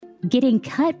getting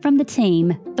cut from the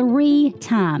team 3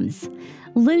 times,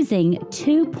 losing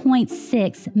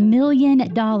 $2.6 million in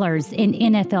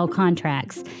NFL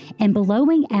contracts, and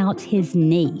blowing out his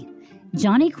knee.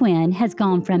 Johnny Quinn has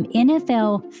gone from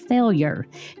NFL failure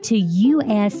to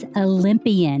U.S.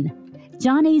 Olympian.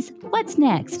 Johnny's "what's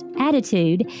next"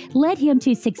 attitude led him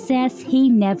to success he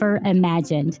never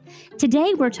imagined.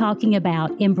 Today, we're talking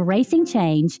about embracing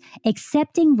change,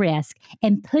 accepting risk,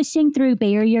 and pushing through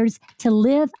barriers to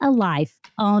live a life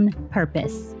on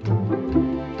purpose.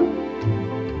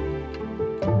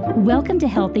 Welcome to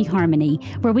Healthy Harmony,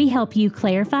 where we help you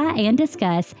clarify and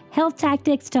discuss health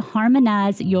tactics to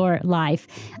harmonize your life.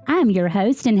 I'm your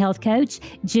host and health coach,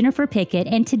 Jennifer Pickett,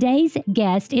 and today's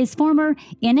guest is former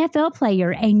NFL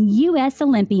player and U.S.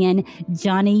 Olympian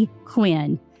Johnny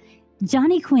Quinn.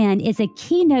 Johnny Quinn is a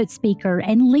keynote speaker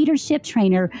and leadership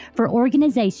trainer for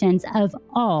organizations of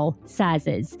all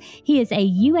sizes. He is a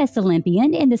U.S.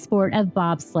 Olympian in the sport of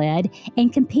bobsled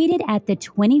and competed at the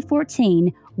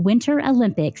 2014 Winter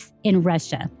Olympics in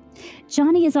Russia.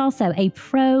 Johnny is also a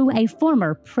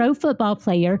former pro football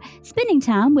player, spending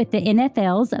time with the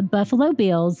NFL's Buffalo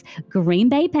Bills, Green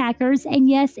Bay Packers, and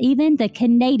yes, even the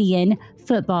Canadian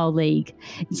Football League.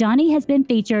 Johnny has been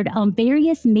featured on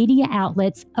various media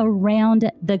outlets around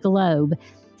the globe,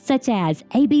 such as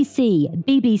ABC,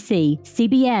 BBC,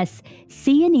 CBS,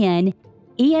 CNN,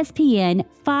 ESPN,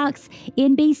 Fox,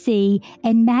 NBC,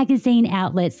 and magazine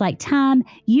outlets like Time,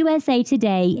 USA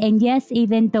Today, and yes,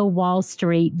 even the Wall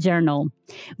Street Journal.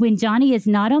 When Johnny is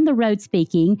not on the road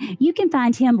speaking, you can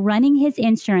find him running his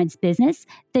insurance business,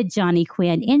 the Johnny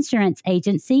Quinn Insurance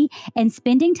Agency, and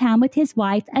spending time with his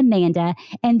wife, Amanda,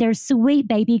 and their sweet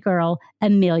baby girl,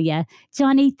 Amelia.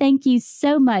 Johnny, thank you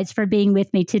so much for being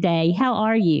with me today. How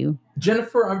are you?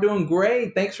 Jennifer, I'm doing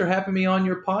great. Thanks for having me on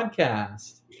your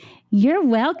podcast. You're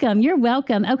welcome. You're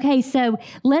welcome. Okay, so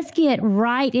let's get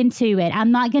right into it.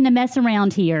 I'm not going to mess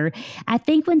around here. I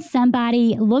think when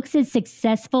somebody looks as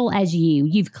successful as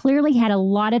you've clearly had a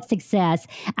lot of success.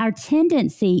 Our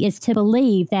tendency is to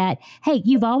believe that, hey,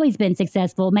 you've always been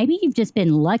successful. Maybe you've just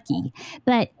been lucky.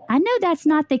 But I know that's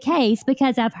not the case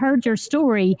because I've heard your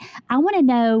story. I want to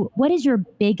know, what is your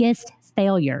biggest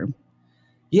failure?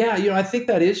 Yeah, I think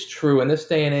that is true in this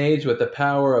day and age with the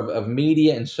power of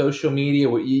media and social media.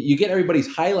 You get everybody's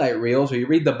highlight reels or you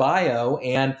read the bio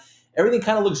and everything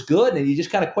kind of looks good. And you just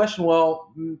kind of question,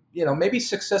 well, maybe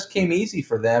success came easy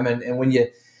for them. And when you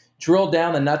drill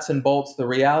down the nuts and bolts, the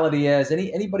reality is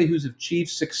anybody who's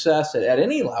achieved success at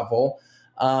any level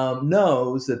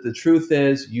knows that the truth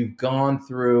is you've gone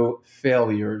through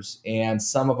failures and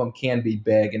some of them can be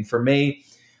big. And for me,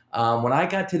 when I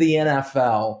got to the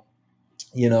NFL,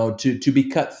 to be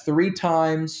cut 3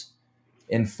 times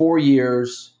in 4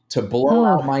 years, to blow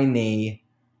out my knee,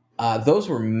 those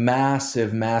were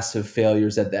massive, massive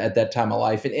failures at that time of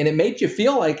life. And it made you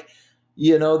feel like,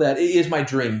 that is my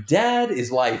dream dead?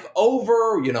 Is life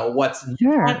over? What's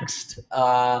next?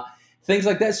 Things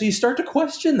like that. So you start to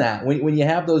question that when you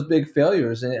have those big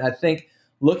failures. And I think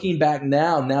looking back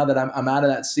now that I'm out of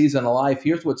that season of life,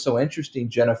 here's what's so interesting,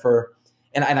 Jennifer.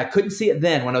 And I couldn't see it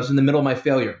then when I was in the middle of my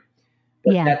failure.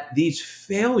 But that these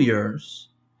failures,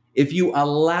 if you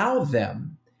allow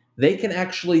them, they can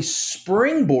actually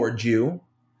springboard you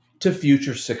to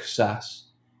future success.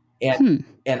 And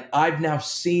I've now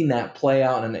seen that play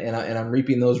out, and I'm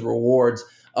reaping those rewards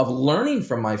of learning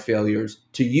from my failures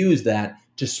to use that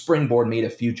to springboard me to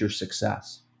future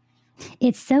success.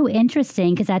 It's so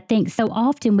interesting because I think so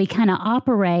often we kind of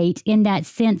operate in that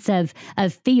sense of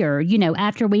fear,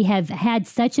 after we have had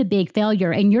such a big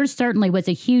failure. And yours certainly was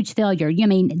a huge failure.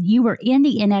 You were in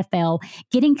the NFL,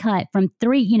 getting cut from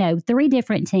 3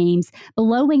 different teams,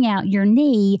 blowing out your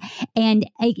knee, and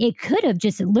it could have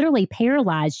just literally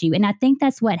paralyzed you. And I think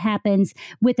that's what happens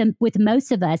with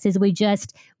most of us is we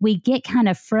get kind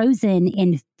of frozen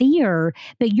in fear.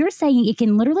 But you're saying it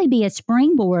can literally be a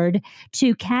springboard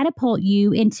to catapult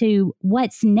you into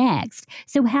what's next.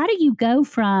 So how do you go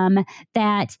from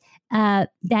that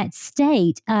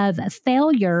state of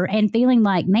failure and feeling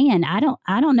like, man, I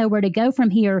don't know where to go from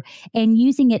here, and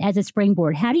using it as a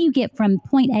springboard? How do you get from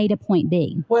point A to point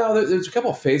B? Well, there's a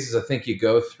couple of phases I think you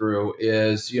go through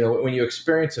is, when you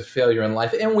experience a failure in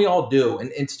life, and we all do,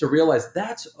 and it's to realize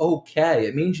that's okay.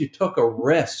 It means you took a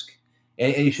risk,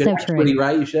 and you should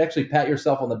You should actually pat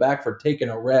yourself on the back for taking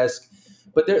a risk.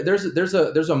 But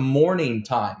there's a mourning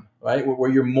time, right, where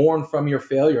you mourn from your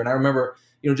failure. And I remember,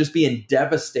 just being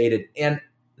devastated, and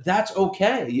that's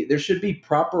okay. There should be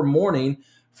proper mourning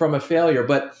from a failure.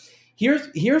 But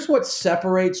here's what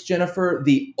separates, Jennifer,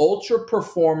 the ultra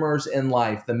performers in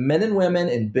life, the men and women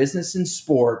in business and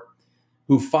sport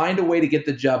who find a way to get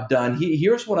the job done.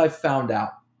 Here's what I've found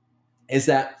out is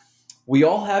that we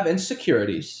all have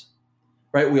insecurities,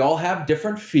 right? We all have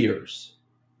different fears.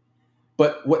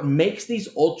 But what makes these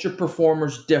ultra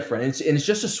performers different, and it's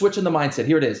just a switch in the mindset,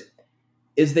 here it is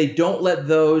they don't let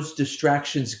those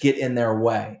distractions get in their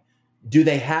way. Do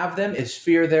they have them? Is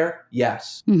fear there?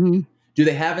 Yes. Mm-hmm. Do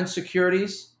they have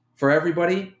insecurities for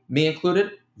everybody, me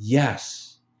included?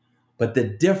 Yes. But the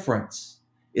difference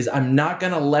is I'm not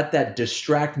going to let that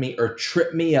distract me or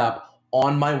trip me up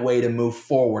on my way to move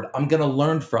forward. I'm going to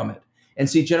learn from it. And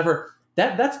see, Jennifer,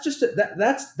 that's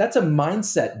a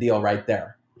mindset deal right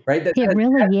there, right? It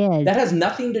really is. That has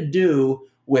nothing to do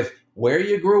with where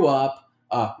you grew up,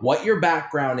 what your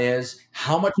background is,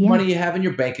 how much money you have in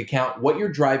your bank account, what you're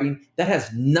driving. That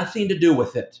has nothing to do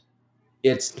with it.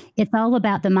 It's all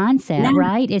about the mindset,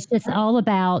 right? It's just all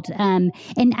about, and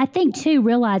I think too,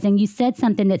 realizing you said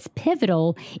something that's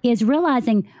pivotal is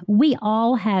realizing we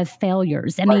all have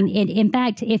failures. I mean, in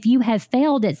fact, if you have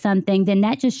failed at something, then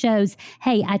that just shows,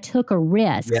 hey, I took a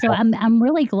risk. So I'm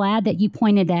really glad that you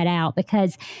pointed that out,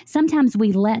 because sometimes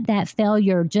we let that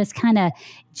failure just kind of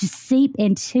seep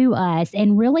into us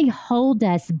and really hold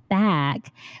us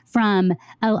back from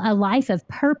a life of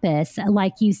purpose,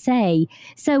 like you say.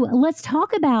 So let's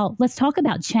talk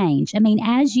about change. I mean,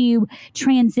 as you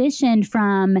transitioned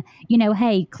from,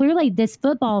 hey, clearly this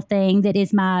football thing that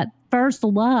is my first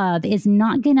love is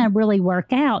not going to really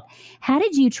work out. How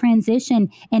did you transition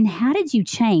and how did you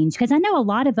change? Because I know a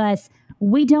lot of us,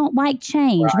 we don't like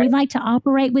change. Right. We like to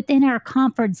operate within our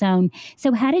comfort zone.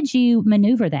 So how did you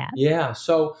maneuver that? Yeah.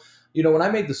 So, when I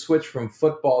made the switch from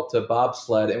football to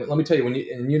bobsled, and let me tell you,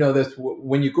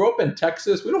 when you grow up in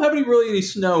Texas, we don't have any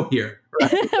snow here.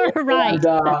 Right. Right.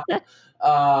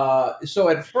 And, so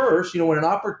at first, when an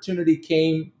opportunity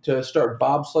came to start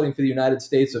bobsledding for the United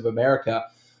States of America,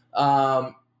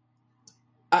 I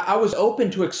was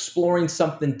open to exploring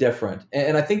something different.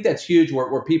 And I think that's huge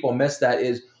where people miss that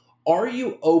is, are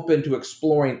you open to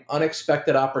exploring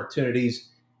unexpected opportunities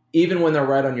even when they're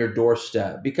right on your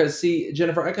doorstep? Because see,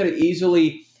 Jennifer, I could have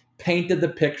easily painted the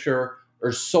picture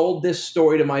or sold this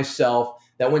story to myself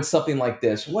that went something like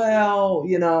this. Well,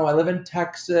 I live in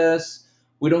Texas.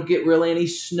 We don't get really any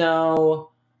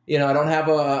snow. I don't have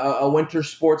a winter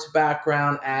sports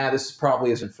background. This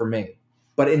probably isn't for me.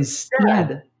 But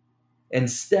instead,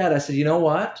 I said, you know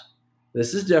what?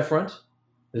 This is different.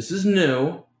 This is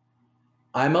new.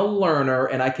 I'm a learner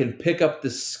and I can pick up the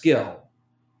skill.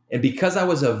 And because I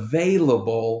was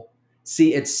available,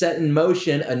 see, it set in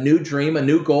motion a new dream, a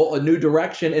new goal, a new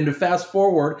direction. And to fast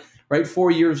forward, right,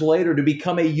 4 years later, to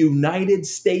become a United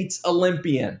States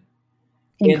Olympian.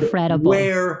 Incredible. And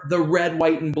wear the red,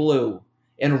 white, and blue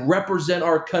and represent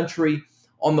our country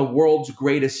on the world's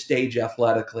greatest stage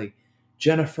athletically.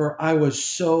 Jennifer, I was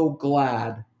so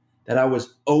glad that I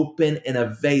was open and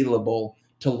available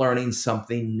to learning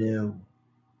something new.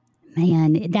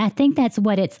 Man, I think that's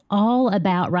what it's all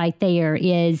about right there,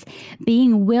 is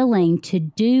being willing to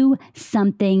do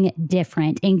something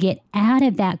different and get out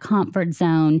of that comfort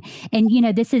zone. And,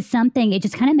 this is something, it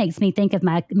just kind of makes me think of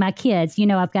my kids.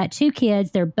 I've got 2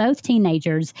 kids, they're both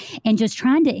teenagers, and just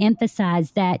trying to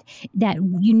emphasize that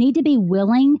you need to be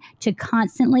willing to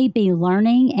constantly be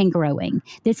learning and growing.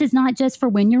 This is not just for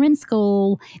when you're in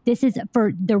school. This is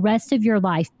for the rest of your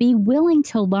life. Be willing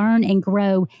to learn and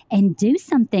grow and do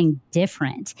something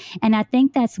different. And I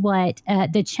think that's what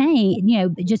the change,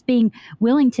 just being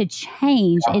willing to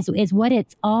change is what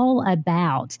it's all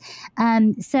about.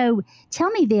 So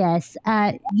tell me this,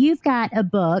 you've got a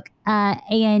book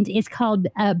and it's called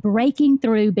Breaking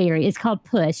Through Barriers. It's called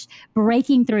Push,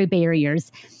 Breaking Through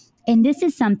Barriers. And this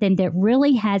is something that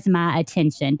really has my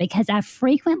attention, because I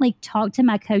frequently talk to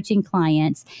my coaching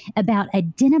clients about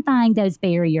identifying those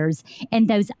barriers and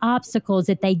those obstacles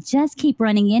that they just keep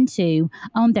running into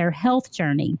on their health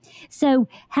journey. So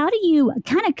how do you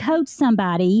kind of coach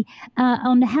somebody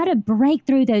on how to break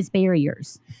through those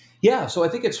barriers? Yeah, so I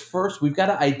think it's first, we've got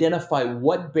to identify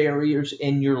what barriers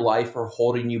in your life are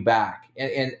holding you back.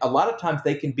 And a lot of times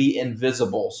they can be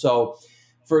invisible. So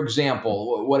for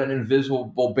example, what an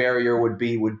invisible barrier would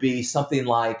be something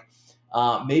like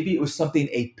maybe it was something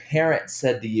a parent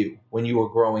said to you when you were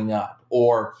growing up,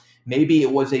 or maybe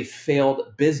it was a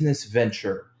failed business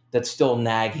venture that's still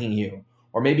nagging you,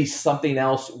 or maybe something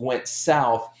else went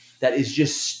south that is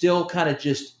just still kind of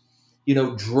just,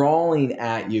 drawing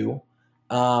at you.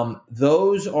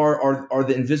 Those are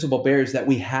the invisible barriers that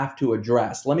we have to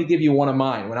address. Let me give you one of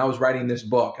mine. When I was writing this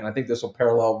book, and I think this will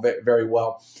parallel very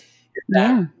well.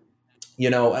 That,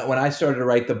 when I started to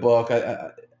write the book,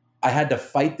 I had to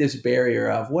fight this barrier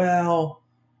of, well,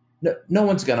 no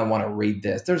one's going to want to read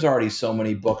this. There's already so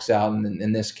many books out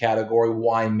in this category.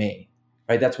 Why me?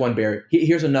 Right? That's one barrier.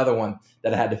 Here's another one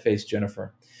that I had to face,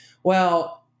 Jennifer.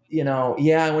 Well,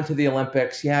 yeah, I went to the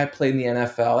Olympics. Yeah, I played in the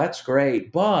NFL. That's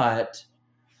great. But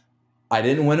I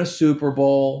didn't win a Super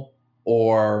Bowl,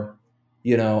 or,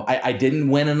 I didn't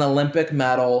win an Olympic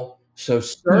medal. So Yeah.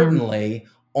 certainly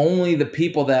only the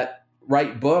people that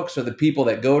write books are the people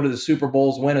that go to the Super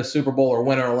Bowls, win a Super Bowl, or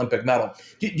win an Olympic medal.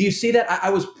 Do you see that? I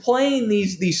was playing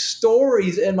these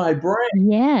stories in my brain,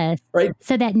 Yes. right?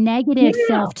 So that negative Yeah,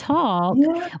 self-talk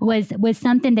yeah, was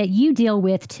something that you deal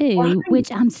with too, right,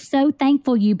 which I'm so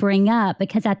thankful you bring up,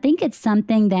 because I think it's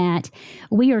something that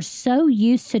we are so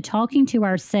used to talking to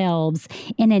ourselves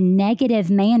in a negative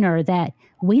manner that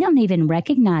we don't even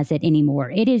recognize it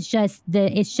anymore. It's just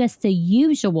the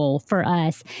usual for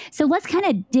us. So let's kind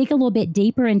of dig a little bit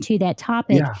deeper into that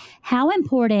topic. yeah, How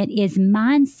important is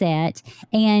mindset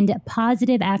and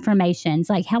positive affirmations?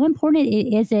 Like, how important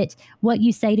is it what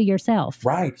you say to yourself?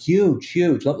 right. Huge,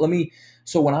 huge. Let me.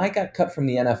 So when I got cut from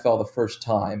the NFL the first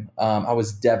time, I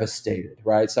was devastated.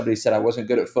 Right? Somebody said I wasn't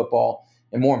good at football,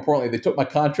 and more importantly, they took my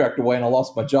contract away, and I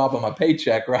lost my job and my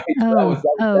paycheck. Right? So that was Oh, that was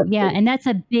oh, yeah, devastating. and that's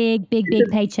a big, big, It's big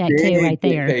a paycheck too big, right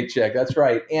big there. paycheck. That's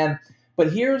right. But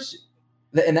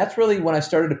and that's really when I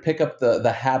started to pick up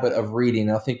the habit of reading.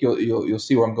 And I think you'll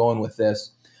see where I'm going with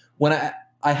this. When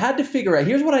I had to figure out,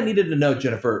 here's what I needed to know,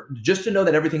 Jennifer, just to know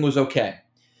that everything was okay.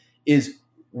 Is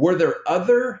Were there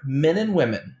other men and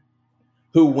women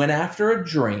who went after a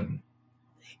dream?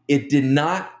 It did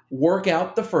not work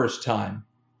out the first time.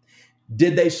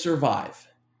 Did they survive?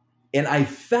 And I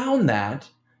found that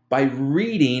by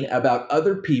reading about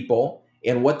other people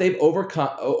and what they've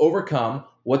overcome,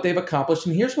 what they've accomplished.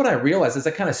 And here's what I realized as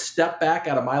I kind of stepped back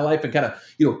out of my life and kind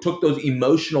of, took those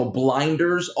emotional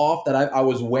blinders off that I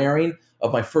was wearing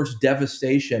of my first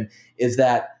devastation, is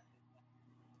that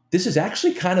this is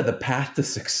actually kind of the path to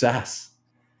success.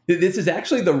 This is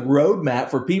actually the roadmap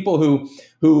for people who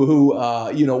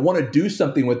want to do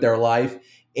something with their life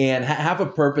and have a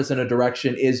purpose and a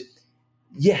direction. Is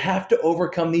You have to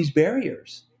overcome these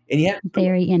barriers. And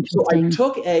Very so I interesting.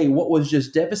 took what was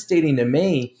just devastating to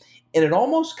me, and it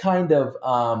almost kind of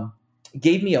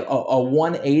gave me a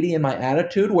 180 in my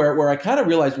attitude, where I kind of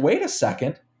realized, wait a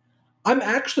second, I'm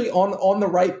actually on the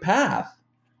right path.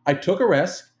 I took a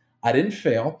risk. I didn't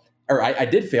fail, or I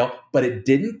did fail, but it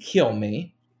didn't kill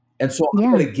me. And so I'm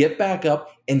Yeah. going to get back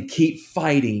up and keep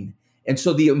fighting. And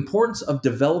so the importance of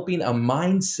developing a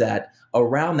mindset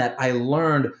around that, I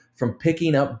learned from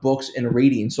picking up books and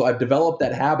reading. So I've developed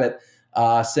that habit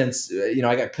since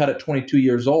I got cut at 22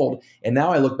 years old, and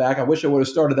now I look back. I wish I would have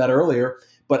started that earlier,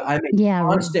 but I'm Yeah, a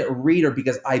constant reader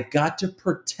because I've got to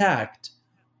protect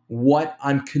what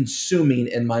I'm consuming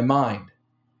in my mind.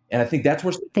 And I think that's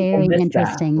where some people very miss that,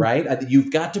 interesting. right? You've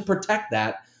got to protect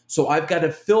that. So I've got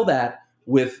to fill that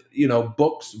with,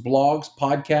 books, blogs,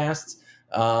 podcasts,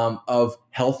 of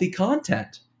healthy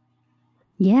content.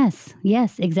 Yes,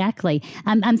 yes, exactly.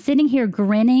 I'm sitting here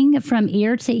grinning from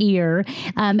ear to ear,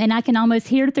 and I can almost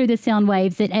hear through the sound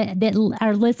waves that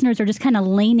our listeners are just kind of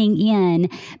leaning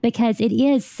in, because it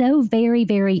is so very,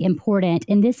 very important.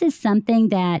 And this is something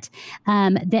that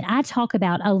I talk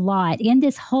about a lot in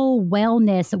this whole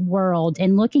wellness world,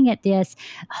 and looking at this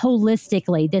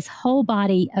holistically, this whole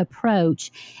body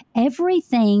approach.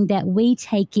 Everything that we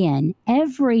take in,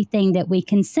 everything that we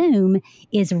consume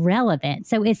is relevant.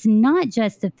 So it's not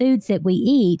just the foods that we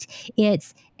eat,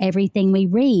 it's everything we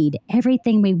read,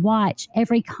 everything we watch,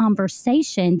 every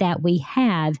conversation that we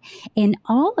have. And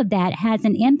all of that has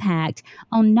an impact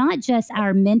on not just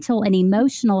our mental and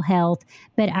emotional health,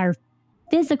 but our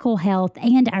physical health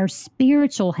and our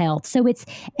spiritual health. So it's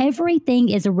everything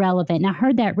is relevant. And I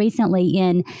heard that recently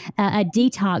in a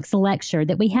detox lecture,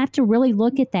 that we have to really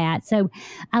look at that. So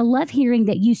I love hearing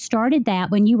that you started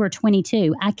that when you were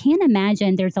 22. I can't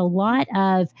imagine there's a lot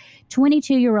of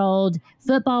 22-year-old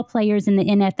football players in the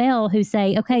NFL who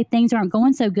say, okay, things aren't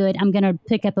going so good, I'm going to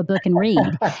pick up a book and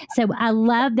read. So I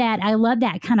love that. I love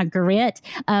that kind of grit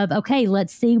of, okay,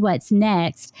 let's see what's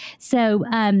next. So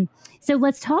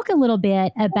let's talk a little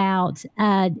bit about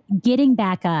getting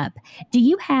back up. Do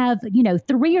you have,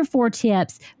 3 or 4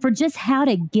 tips for just how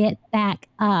to get back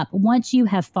up once you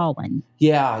have fallen?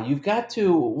 Yeah, you've got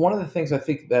to. One of the things I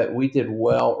think that we did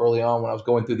well early on when I was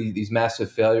going through these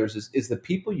massive failures is the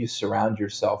people you surround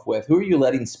yourself with. Who are you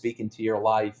letting speak into your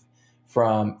life?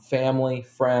 From family,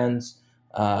 friends,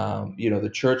 the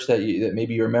church that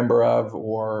maybe you're a member of,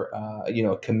 or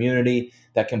a community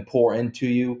that can pour into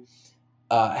you.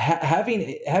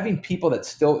 Having people that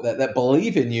still that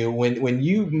believe in you when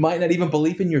you might not even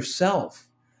believe in yourself.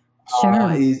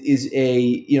 Sure. is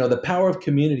a, the power of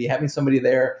community, having somebody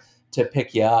there to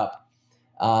pick you up,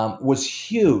 was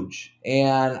huge.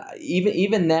 And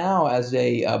even now, as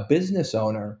a business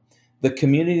owner, the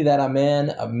community that I'm in,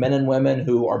 of men and women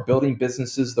who are building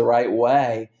businesses the right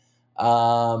way, I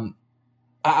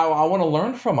want to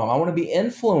learn from them. I want to be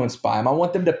influenced by them. I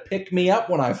want them to pick me up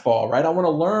when I fall, right? I want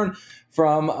to learn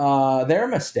from their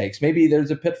mistakes. Maybe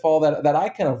there's a pitfall that I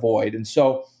can avoid. And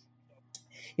so,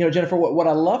 Jennifer, what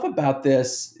I love about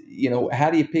this,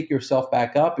 how do you pick yourself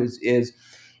back up is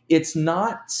it's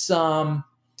not some,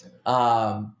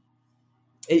 um,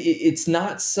 it's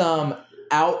not some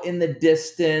out in the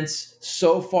distance,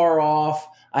 so far off.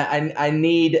 I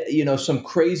need, some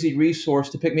crazy resource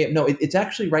to pick me up. No, it's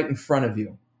actually right in front of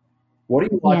you. What are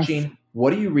you Yes. watching?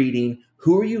 What are you reading?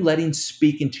 Who are you letting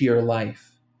speak into your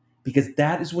life? Because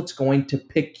that is what's going to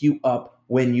pick you up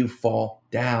when you fall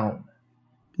down.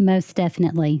 Most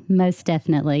definitely. Most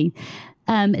definitely.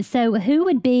 So, who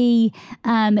would be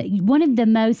one of the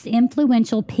most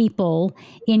influential people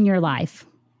in your life?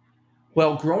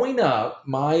 Well, growing up,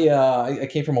 I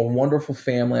came from a wonderful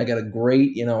family. I got a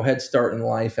great, head start in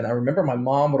life, and I remember my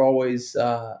mom would always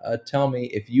tell me,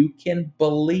 "If you can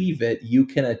believe it, you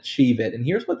can achieve it." And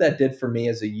here's what that did for me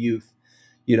as a youth,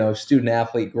 student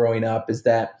athlete growing up, is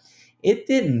that it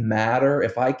didn't matter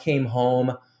if I came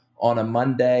home on a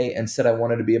Monday and said I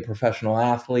wanted to be a professional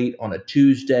athlete. On a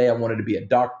Tuesday, I wanted to be a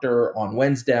doctor. On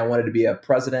Wednesday, I wanted to be a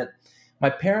president.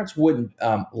 My parents wouldn't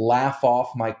laugh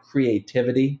off my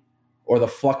creativity or the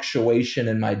fluctuation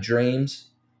in my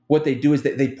dreams. What they do is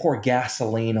they pour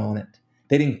gasoline on it.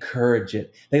 They'd encourage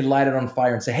it. They'd light it on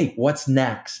fire and say, "Hey, what's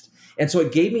next?" And so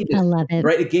it gave me I this, love it.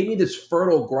 right? It gave me this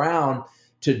fertile ground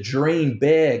to dream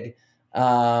big.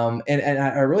 And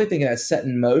I really think that set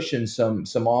in motion some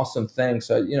awesome things.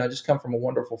 So, I just come from a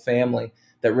wonderful family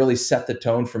that really set the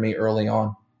tone for me early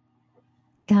on.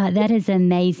 God, that is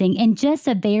amazing. And just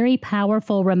a very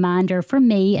powerful reminder for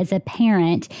me as a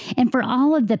parent and for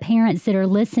all of the parents that are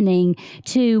listening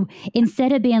to,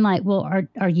 instead of being like, well,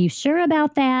 are you sure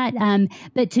about that?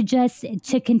 But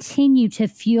to continue to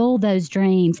fuel those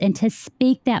dreams and to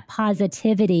speak that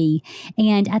positivity.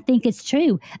 And I think it's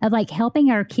true of like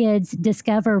helping our kids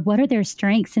discover what are their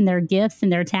strengths and their gifts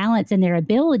and their talents and their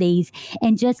abilities,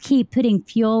 and just keep putting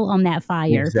fuel on that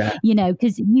fire, Exactly.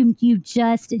 because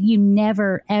you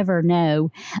never ever know.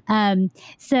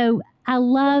 So I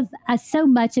love so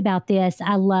much about this.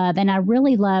 And I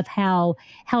really love how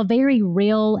very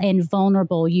real and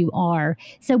vulnerable you are.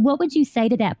 So, what would you say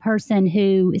to that person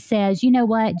who says, "You know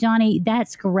what, Johnny,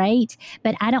 that's great,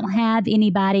 but I don't have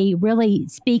anybody really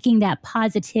speaking that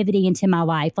positivity into my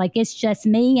life. Like it's just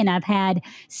me, and I've had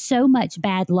so much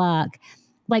bad luck."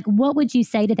 Like, what would you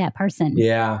say to that person?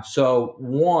 Yeah. So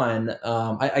one,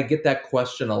 I get that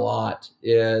question a lot.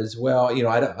 Is, well,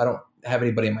 I don't have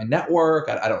anybody in my network.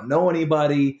 I don't know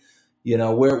anybody.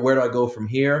 Where do I go from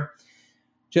here?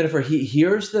 Jennifer,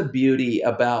 here's the beauty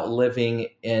about living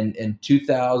in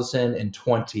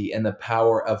 2020 and the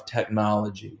power of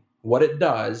technology. What it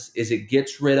does is it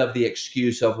gets rid of the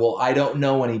excuse of, well, I don't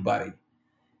know anybody.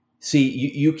 See,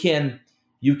 you can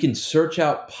search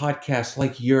out podcasts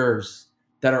like yours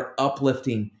that are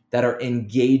uplifting, that are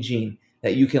engaging,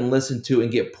 that you can listen to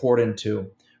and get poured into.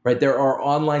 Right? There are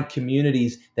online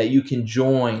communities that you can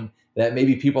join that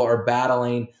maybe people are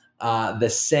battling the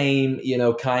same,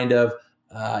 kind of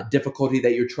difficulty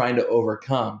that you're trying to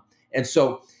overcome. And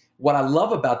so what I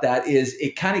love about that is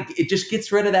it just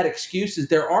gets rid of that excuses.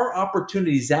 There are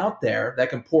opportunities out there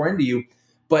that can pour into you,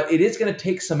 but it is going to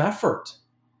take some effort,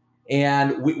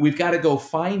 and we've got to go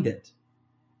find it.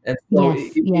 And so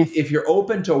Yes, yes. if you're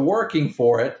open to working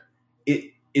for it,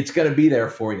 it's going to be there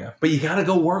for you, but you got to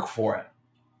go work for it.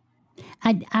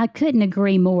 I couldn't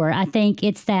agree more. I think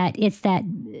it's that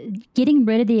getting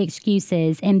rid of the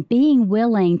excuses and being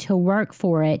willing to work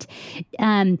for it.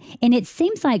 And it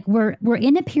seems like we're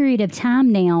in a period of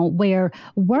time now where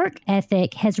work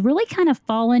ethic has really kind of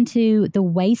fallen to the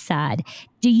wayside.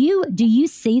 Do you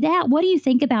see that? What do you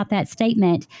think about that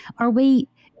statement? Are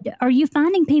you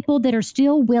finding people that are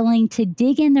still willing to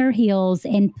dig in their heels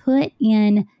and put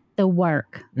in the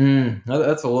work?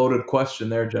 That's a loaded question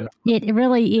there, Jen. It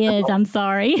really is. I'm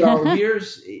sorry. So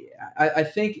I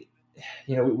think,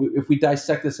 if we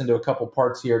dissect this into a couple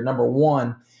parts here, number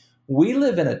one, we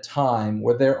live in a time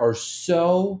where there are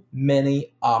so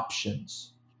many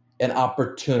options and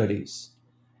opportunities.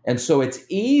 And so it's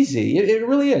easy. It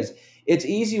really is. It's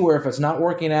easy where if it's not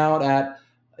working out at,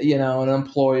 an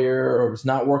employer, or it's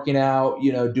not working out,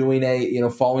 doing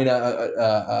following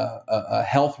a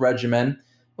health regimen,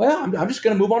 well, I'm just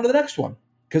going to move on to the next one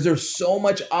because there's so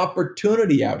much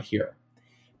opportunity out here.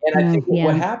 And I think what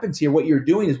Yeah. happens here, what you're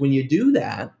doing is when you do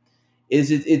that, is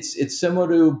it's similar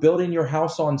to building your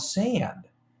house on sand.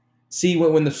 See,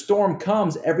 when the storm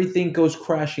comes, everything goes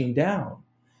crashing down.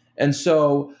 And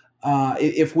so,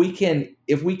 if we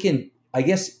can, I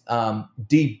guess,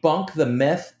 debunk the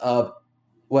myth of,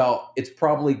 well, it's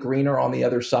probably greener on the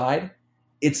other side.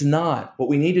 It's not. What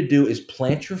we need to do is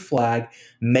plant your flag,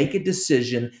 make a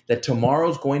decision that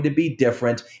tomorrow's going to be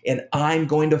different, and I'm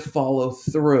going to follow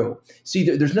through. See,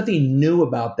 there's nothing new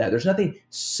about that. There's nothing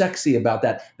sexy about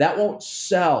that. That won't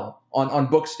sell on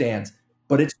book stands,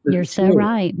 but it's the You're so truth.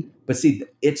 right. But see,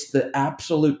 it's the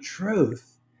absolute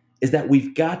truth is that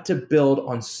we've got to build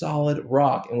on solid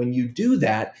rock. And when you do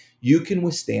that, you can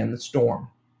withstand the storm.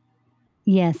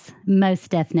 Yes,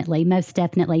 most definitely. Most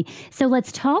definitely. So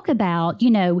let's talk about,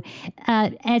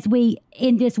 as we,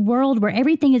 in this world where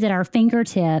everything is at our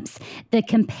fingertips, the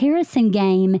comparison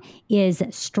game is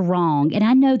strong. And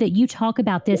I know that you talk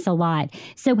about this a lot.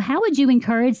 So, how would you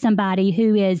encourage somebody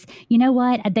who is,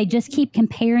 they just keep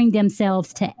comparing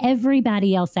themselves to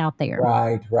everybody else out there?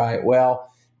 Right, right. Well,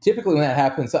 typically when that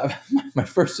happens, my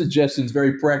first suggestion is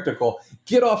very practical.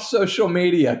 Get off social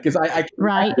media because I can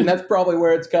Right. imagine that's probably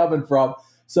where it's coming from.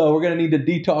 So we're going to need to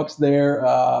detox there,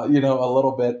 a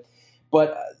little bit.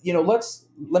 But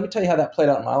let me tell you how that played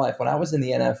out in my life. When I was in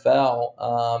the NFL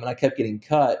and I kept getting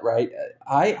cut, right?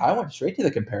 I went straight to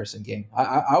the comparison game.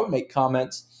 I would make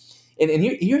comments, and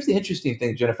here's the interesting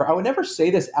thing, Jennifer. I would never say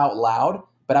this out loud,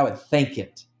 but I would think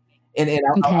it, and I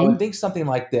Okay. would think something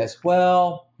like this.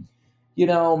 Well,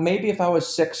 maybe if I was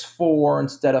 6'4"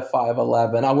 instead of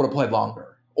 5'11", I would have played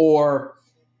longer. Or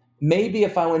maybe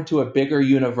if I went to a bigger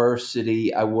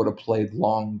university, I would have played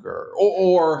longer.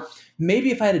 Or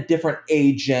maybe if I had a different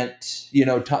agent,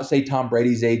 say Tom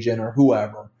Brady's agent or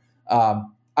whoever, I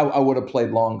would have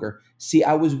played longer. See,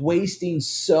 I was wasting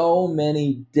so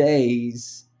many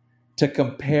days to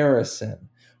comparison.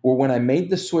 Or when I made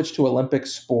the switch to Olympic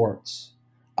sports,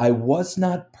 I was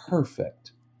not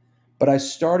perfect, but I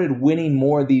started winning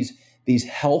more of these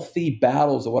healthy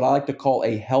battles of what I like to call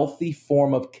a healthy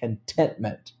form of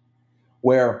contentment,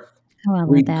 where Oh, I love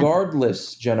that.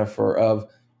 regardless, Jennifer, of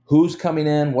who's coming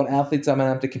in, what athletes I'm going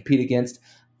to have to compete against,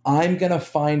 I'm going to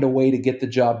find a way to get the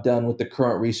job done with the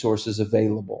current resources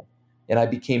available. And I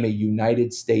became a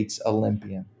United States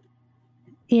Olympian.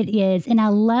 It is. And I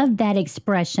love that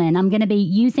expression. I'm going to be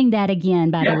using that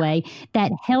again, by the way,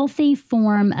 that healthy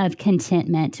form of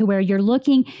contentment to where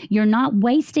you're not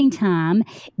wasting time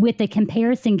with the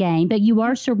comparison game, but you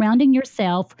are surrounding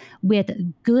yourself with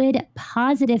good,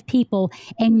 positive people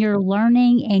and you're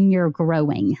learning and you're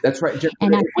growing. That's right.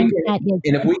 And I think that is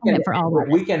And important for all of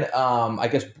if we us. can, I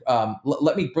guess,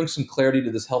 let me bring some clarity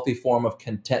to this healthy form of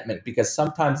contentment, because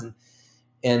sometimes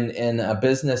in a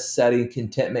business setting,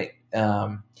 contentment,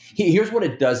 here's what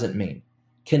it doesn't mean.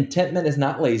 Contentment is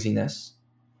not laziness.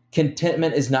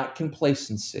 Contentment is not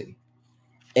complacency.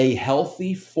 A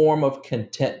healthy form of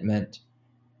contentment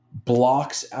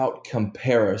blocks out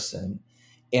comparison,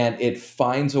 and it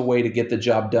finds a way to get the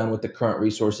job done with the current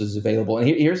resources available. And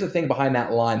here's the thing behind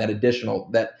that line,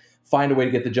 that find a way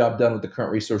to get the job done with the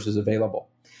current resources available,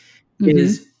 Hmm.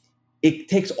 is it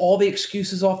takes all the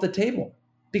excuses off the table.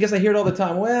 Because I hear it all the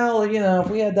time. Well, if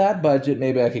we had that budget,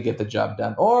 maybe I could get the job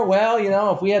done. Or, well,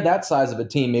 if we had that size of a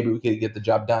team, maybe we could get the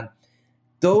job done.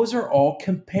 Those are all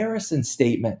comparison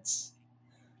statements.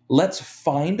 Let's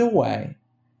find a way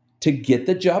to get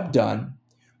the job done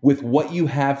with what you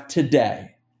have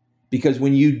today. Because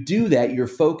when you do that, you're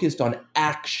focused on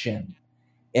action,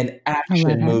 and I love action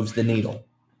it. moves the needle.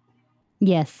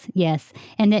 Yes, yes.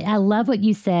 And I love what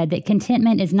you said that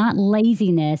contentment is not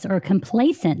laziness or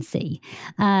complacency.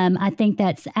 I think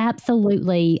that's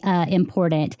absolutely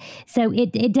important. So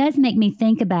it does make me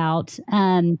think about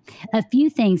a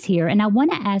few things here. And I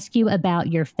want to ask you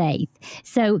about your faith.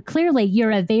 So clearly,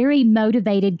 you're a very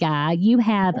motivated guy. You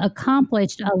have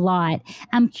accomplished a lot.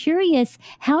 I'm curious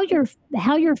how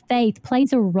your faith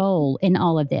plays a role in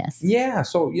all of this. Yeah.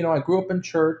 So, I grew up in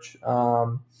church.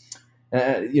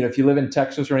 If you live in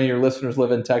Texas, or any of your listeners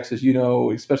live in Texas,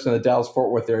 especially in the Dallas-Fort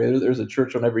Worth area, there's a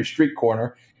church on every street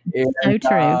corner. And, So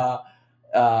true.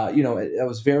 I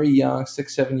was very young,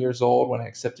 6, 7 years old, when I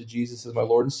accepted Jesus as my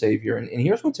Lord and Savior. And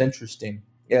here's what's interesting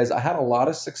is I had a lot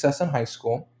of success in high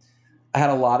school. I had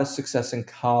a lot of success in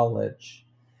college.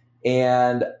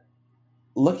 And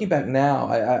looking back now,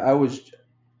 I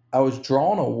was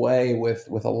drawn away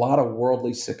with a lot of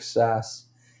worldly success,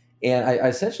 and I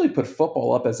essentially put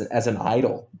football up as an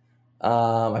idol.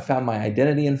 I found my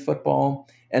identity in football,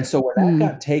 and so when that Hmm.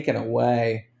 got taken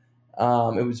away,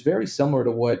 It was very similar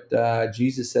to what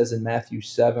Jesus says in Matthew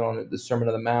 7 on the Sermon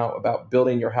on the Mount about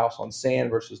building your house on sand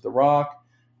versus the rock.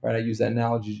 Right, I used that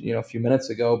analogy, a few minutes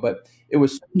ago, but it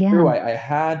was so true. Yeah. I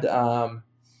had,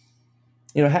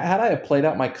 had I have played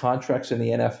out my contracts in the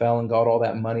NFL and got all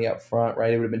that money up front,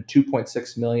 right, it would have been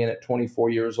 2.6 million at 24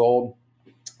 years old.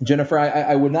 Jennifer,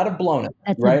 I would not have blown it,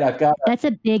 That's right? I've got that's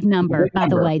a big number, big by the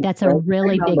number, way. That's a right?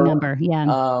 really Big big number. number.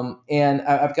 Yeah. And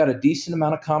I've got a decent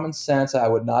amount of common sense. I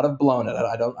would not have blown it.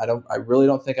 I really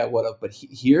don't think I would have. But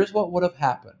here's what would have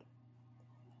happened.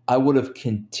 I would have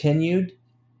continued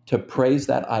to praise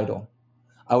that idol.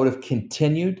 I would have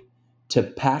continued to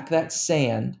pack that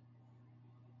sand,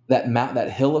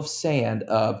 that hill of sand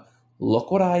of,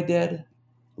 look what I did,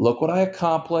 look what I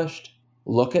accomplished,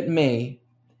 look at me.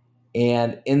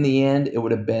 And in the end, it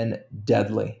would have been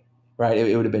deadly, right?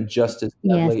 It would have been just as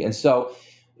Yes. deadly. And so,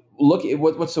 look,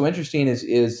 what's so interesting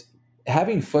is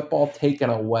having football taken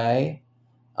away.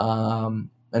 And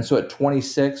so at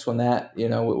 26, when that it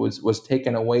was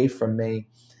taken away from me,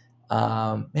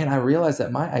 man, I realized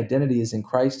that my identity is in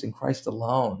Christ and Christ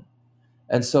alone.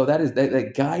 And so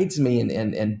that guides me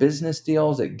in business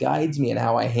deals. It guides me in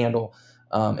how I handle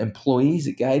employees.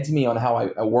 It guides me on how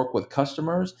I work with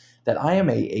customers, that I am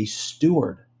a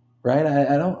steward, right?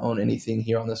 I don't own anything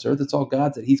here on this earth. It's all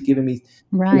God's, that He's given me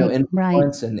Right.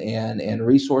 influence and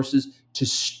resources to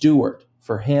steward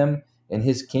for Him and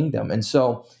His kingdom. And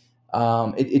so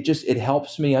it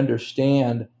helps me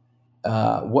understand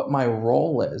what my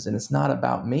role is, and it's not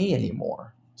about me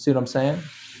anymore. See what I'm saying?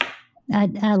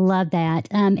 I love that.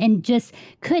 And just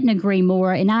couldn't agree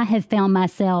more. And I have found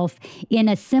myself in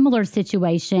a similar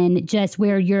situation, just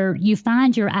where you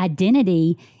find your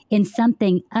identity in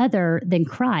something other than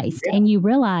Christ. Yeah. And you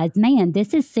realize, man,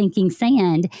 this is sinking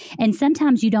sand. And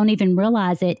sometimes you don't even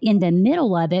realize it in the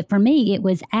middle of it. For me, it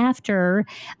was after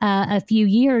a few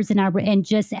years, and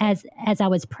just as I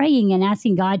was praying and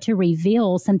asking God to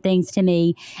reveal some things to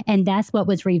me, and that's what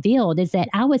was revealed, is that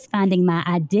I was finding my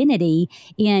identity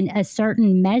in a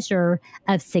certain measure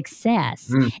of success.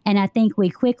 And I think we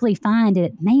quickly find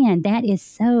it, man, that is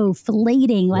so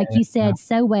fleeting, like you said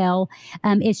so well.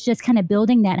 It's just kind of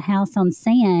building that house on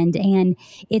sand. And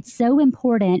it's so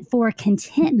important for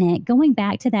contentment, going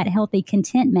back to that healthy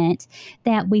contentment,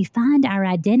 that we find our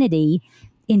identity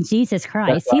in Jesus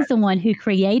Christ. Right. He's the one who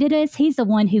created us. He's the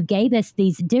one who gave us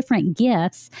these different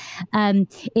gifts.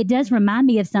 It does remind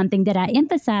me of something that I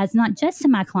emphasize not just to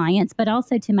my clients, but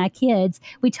also to my kids.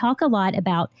 We talk a lot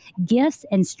about gifts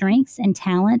and strengths and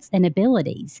talents and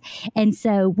abilities. And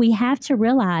so we have to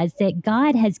realize that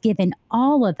God has given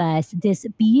all of us this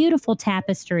beautiful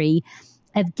tapestry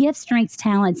of gifts, strengths,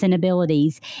 talents, and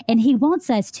abilities. And He wants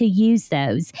us to use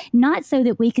those, not so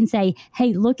that we can say,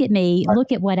 hey, look at me,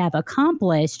 look at what I've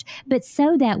accomplished, but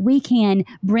so that we can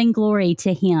bring glory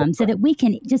to Him, so that we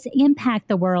can just impact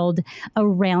the world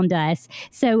around us.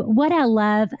 So what I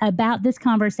love about this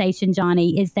conversation,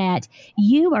 Johnny, is that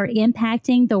you are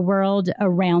impacting the world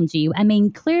around you. I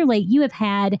mean, clearly you have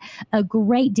had a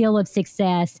great deal of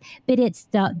success, but it's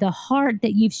the heart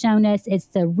that you've shown us. It's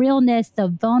the realness, the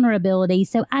vulnerability.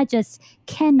 So I just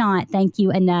cannot thank you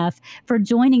enough for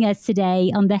joining us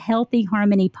today on the Healthy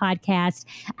Harmony podcast.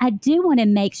 I do want to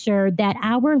make sure that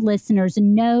our listeners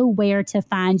know where to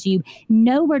find you,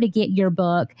 know where to get your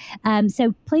book.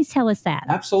 So please tell us that.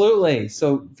 Absolutely.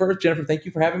 So first, Jennifer, thank you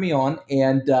for having me on.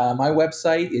 And my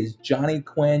website is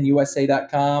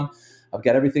johnnyquinusa.com. I've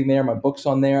got everything there. My book's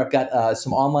on there. I've got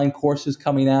some online courses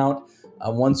coming out.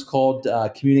 One's called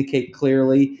Communicate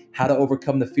Clearly, How to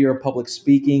Overcome the Fear of Public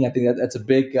Speaking. I think that's a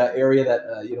big area that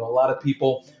a lot of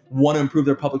people want to improve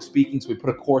their public speaking, so we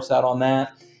put a course out on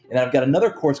that. And I've got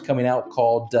another course coming out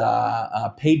called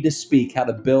Paid to Speak, How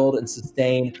to Build and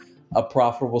Sustain a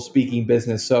Profitable Speaking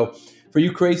Business. So for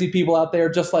you crazy people out there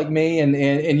just like me,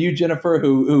 and you, Jennifer,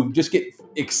 who just get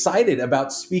excited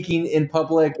about speaking in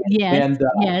public, Yes.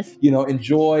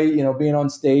 enjoy being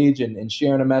on stage and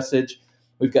sharing a message,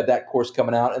 we've got that course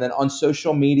coming out. And then on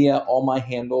social media, all my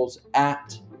handles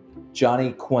at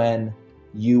Johnny Quinn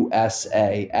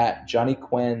USA, at Johnny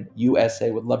Quinn USA.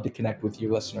 Would love to connect with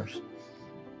you listeners.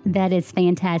 That is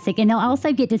fantastic. And they'll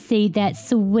also get to see that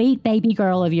sweet baby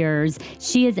girl of yours.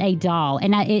 She is a doll.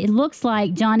 And it looks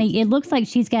like, Johnny, it looks like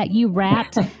she's got you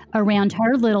wrapped around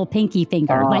her little pinky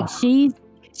finger. Like she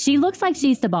looks like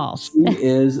she's the boss. She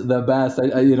is the best.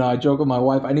 I joke with my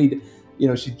wife, I need,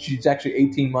 she's actually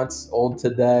 18 months old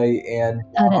today. And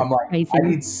I'm like, crazy. I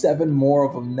need 7 more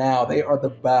of them now. They are the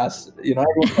best. I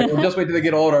just wait till they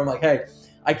get older. I'm like, hey,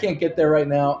 I can't get there right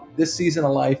now. This season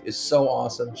of life is so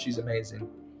awesome. She's amazing.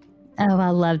 Oh, I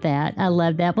love that. I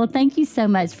love that. Well, thank you so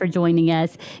much for joining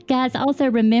us. Guys,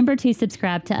 also remember to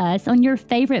subscribe to us on your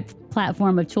favorite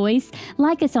platform of choice.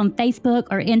 Like us on Facebook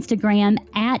or Instagram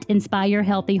at Inspire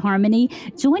Healthy Harmony.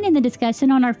 Join in the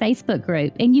discussion on our Facebook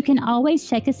group, and you can always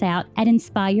check us out at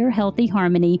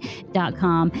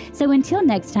inspirehealthyharmony.com. So until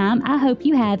next time, I hope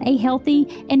you have a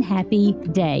healthy and happy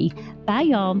day. Bye,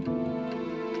 y'all.